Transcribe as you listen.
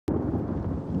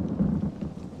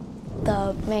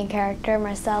The main character,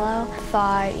 Marcello,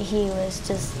 thought he was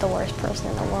just the worst person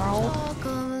in the world.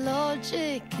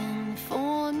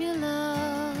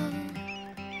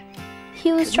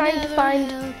 He was trying to find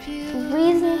the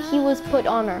reason he was put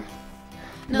on Earth,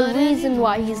 the reason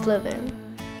why he's living.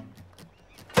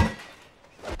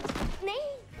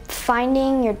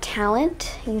 Finding your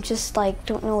talent, you just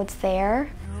don't know it's there.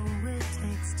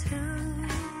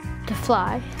 To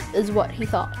fly is what he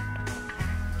thought.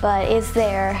 But it's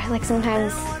there.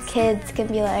 Sometimes kids can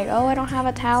be like, oh, I don't have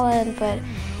a talent, but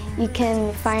you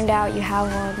can find out you have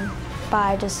one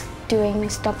by just doing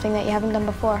something that you haven't done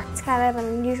before. It's kind of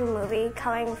an unusual movie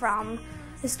coming from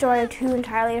the story of two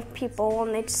entirely different people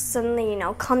and they just suddenly,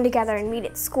 come together and meet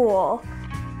at school.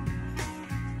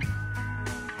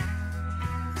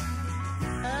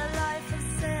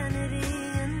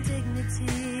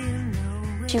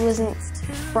 She wasn't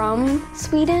from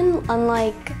Sweden,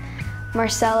 unlike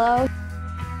Marcello.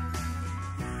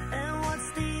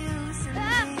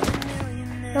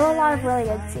 There were a lot of really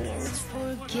good scenes.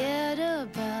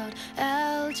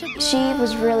 She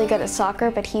was really good at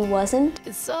soccer, but he wasn't.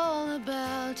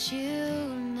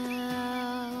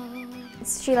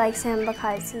 She likes him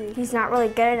because he's not really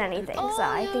good at anything, so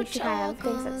I think she kind of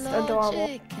thinks it's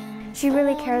adorable. She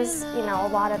really cares, a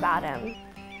lot about him.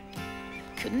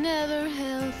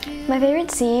 My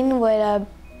favorite scene would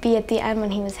be at the end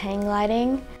when he was hang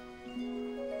gliding.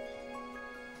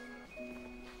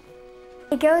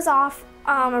 He goes off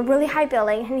a really high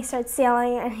building and he starts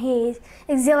sailing and he's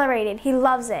exhilarated. He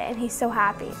loves it and he's so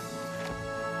happy.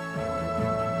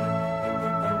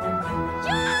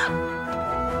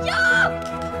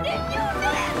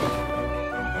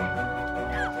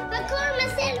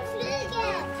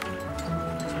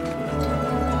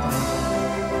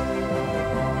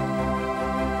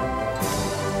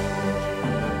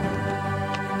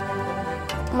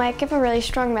 Might give a really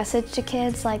strong message to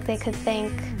kids, they could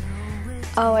think,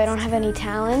 oh, I don't have any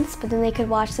talents, but then they could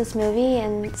watch this movie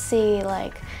and see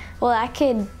well, that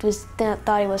kid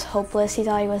thought he was hopeless, he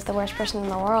thought he was the worst person in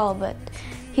the world, but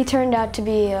he turned out to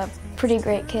be a pretty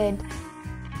great kid.